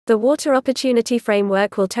The Water Opportunity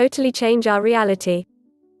Framework will totally change our reality.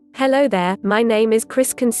 Hello there, my name is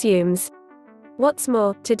Chris Consumes. What's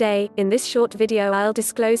more, today, in this short video I'll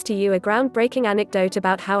disclose to you a groundbreaking anecdote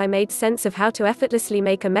about how I made sense of how to effortlessly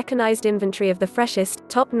make a mechanized inventory of the freshest,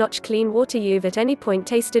 top-notch clean water you've at any point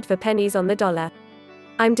tasted for pennies on the dollar.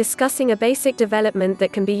 I'm discussing a basic development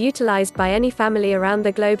that can be utilized by any family around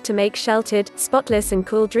the globe to make sheltered, spotless and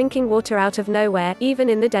cool drinking water out of nowhere, even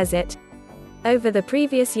in the desert. Over the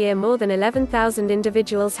previous year, more than 11,000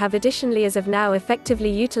 individuals have additionally as of now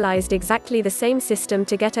effectively utilized exactly the same system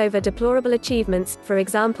to get over deplorable achievements, for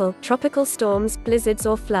example, tropical storms, blizzards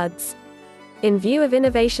or floods. In view of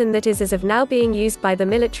innovation that is as of now being used by the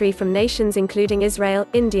military from nations including Israel,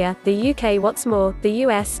 India, the UK, what's more, the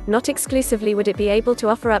US, not exclusively would it be able to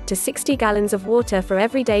offer up to 60 gallons of water for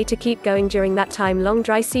every day to keep going during that time-long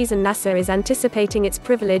dry season. NASA is anticipating its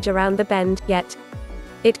privilege around the bend, yet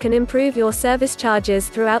it can improve your service charges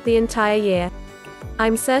throughout the entire year.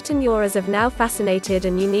 I'm certain you're as of now fascinated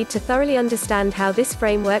and you need to thoroughly understand how this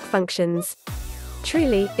framework functions.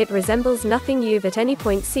 Truly, it resembles nothing you've at any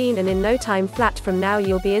point seen, and in no time flat from now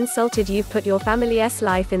you'll be insulted you've put your family's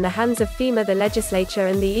life in the hands of FEMA, the legislature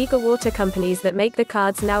and the eager water companies that make the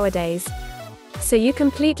cards nowadays. So you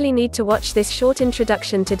completely need to watch this short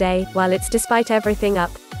introduction today, while it's despite everything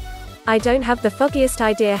up. I don't have the foggiest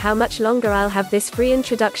idea how much longer I'll have this free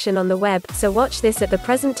introduction on the web, so watch this at the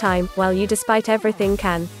present time, while you despite everything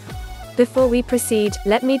can. Before we proceed,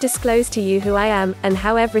 let me disclose to you who I am, and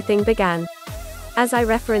how everything began. As I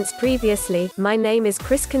referenced previously, my name is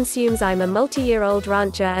Chris Consumes. I'm a multi-year-old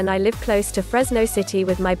rancher and I live close to Fresno City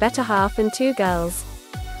with my better half and 2 girls.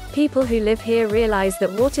 People who live here realize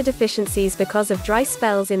that water deficiencies because of dry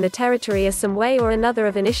spells in the territory are some way or another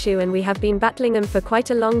of an issue, and we have been battling them for quite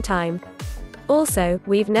a long time. Also,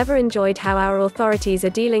 we've never enjoyed how our authorities are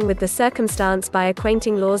dealing with the circumstance by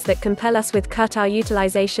acquainting laws that compel us with cut our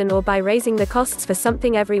utilization or by raising the costs for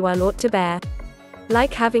something everyone ought to bear.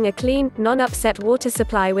 Like having a clean, non-upset water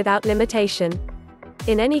supply without limitation.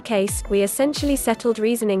 In any case, we essentially settled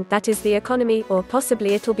reasoning, that is the economy, or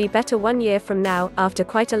possibly it'll be better 1 year from now, after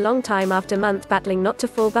quite a long time after month battling not to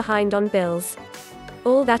fall behind on bills.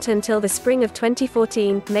 All that until the spring of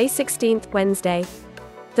 2014, May 16th, Wednesday.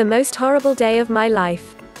 The most horrible day of my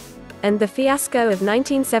life. And the fiasco of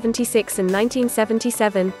 1976 and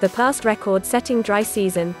 1977, the past record-setting dry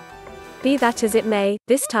season. Be that as it may,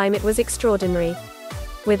 this time it was extraordinary.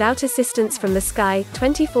 Without assistance from the sky,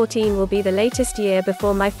 2014 will be the latest year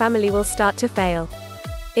before my family will start to fail.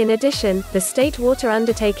 In addition, the state water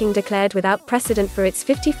undertaking declared without precedent for its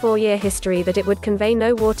 54-year history that it would convey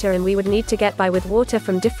no water and we would need to get by with water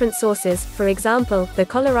from different sources, for example, the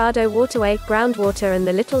Colorado waterway, groundwater and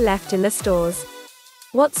the little left in the stores.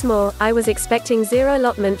 What's more, I was expecting zero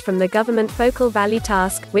allotment from the government Focal Valley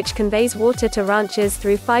Task, which conveys water to ranchers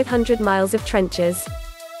through 500 miles of trenches.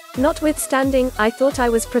 Notwithstanding, I thought I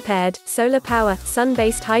was prepared: solar power,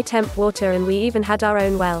 sun-based high-temp water, and we even had our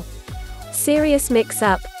own well. Serious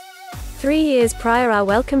mix-up. 3 years prior our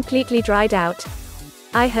well completely dried out.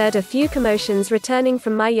 I heard a few commotions returning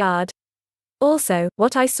from my yard. Also,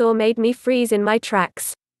 what I saw made me freeze in my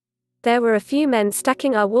tracks. There were a few men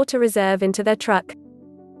stacking our water reserve into their truck.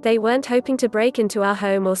 They weren't hoping to break into our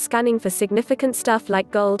home or scanning for significant stuff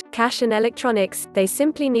like gold, cash and electronics, they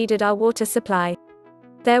simply needed our water supply.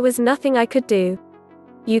 There was nothing I could do.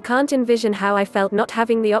 You can't envision how I felt not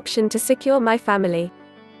having the option to secure my family.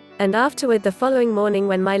 And afterward, the following morning,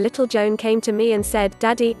 when my little Joan came to me and said,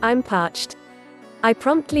 "Daddy, I'm parched," I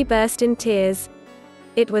promptly burst in tears.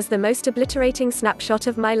 It was the most obliterating snapshot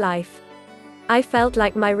of my life. I felt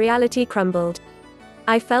like my reality crumbled.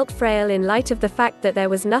 I felt frail in light of the fact that there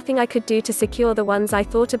was nothing I could do to secure the ones I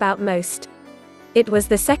thought about most. It was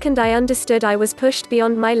the second I understood I was pushed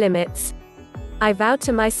beyond my limits. I vowed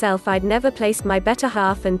to myself I'd never placed my better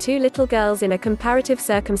half and 2 little girls in a comparative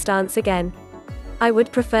circumstance again. I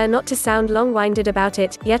would prefer not to sound long-winded about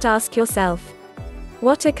it, yet ask yourself.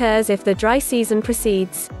 What occurs if the dry season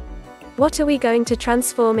proceeds? What are we going to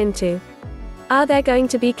transform into? Are there going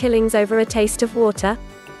to be killings over a taste of water?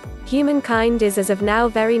 Humankind is as of now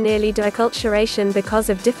very nearly deacculturation because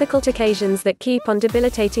of difficult occasions that keep on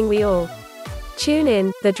debilitating we all. Tune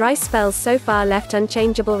in, the dry spells so far left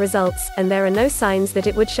unchangeable results, and there are no signs that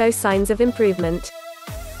it would show signs of improvement.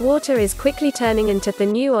 Water is quickly turning into the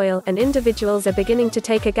new oil, and individuals are beginning to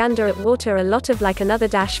take a gander at water a lot of like another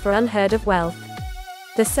dash for unheard of wealth.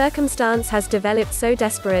 The circumstance has developed so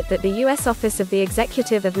desperate that the U.S. Office of the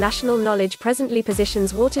Executive of National Knowledge presently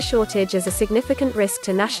positions water shortage as a significant risk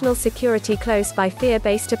to national security close by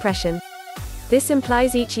fear-based oppression. This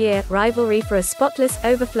implies each year, rivalry for a spotless,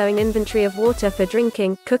 overflowing inventory of water for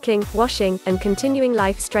drinking, cooking, washing, and continuing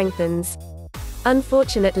life strengthens.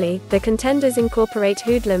 Unfortunately, the contenders incorporate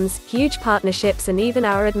hoodlums, huge partnerships, and even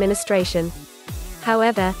our administration.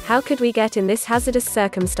 However, how could we get in this hazardous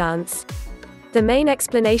circumstance? The main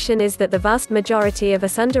explanation is that the vast majority of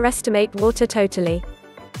us underestimate water totally.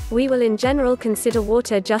 We will in general consider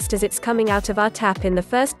water just as it's coming out of our tap in the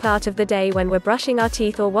first part of the day when we're brushing our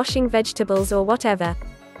teeth or washing vegetables or whatever.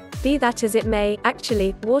 Be that as it may,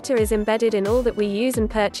 actually, water is embedded in all that we use and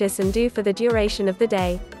purchase and do for the duration of the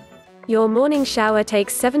day. Your morning shower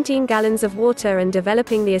takes 17 gallons of water, and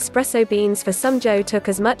developing the espresso beans for some Joe took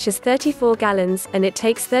as much as 34 gallons, and it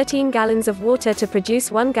takes 13 gallons of water to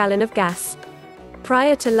produce 1 gallon of gas.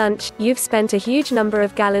 Prior to lunch, you've spent a huge number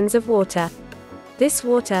of gallons of water. This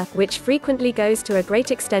water, which frequently goes to a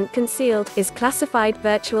great extent concealed, is classified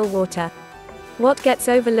virtual water. What gets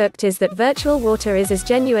overlooked is that virtual water is as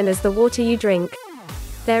genuine as the water you drink.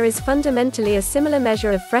 There is fundamentally a similar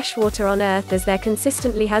measure of fresh water on Earth as there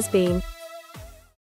consistently has been.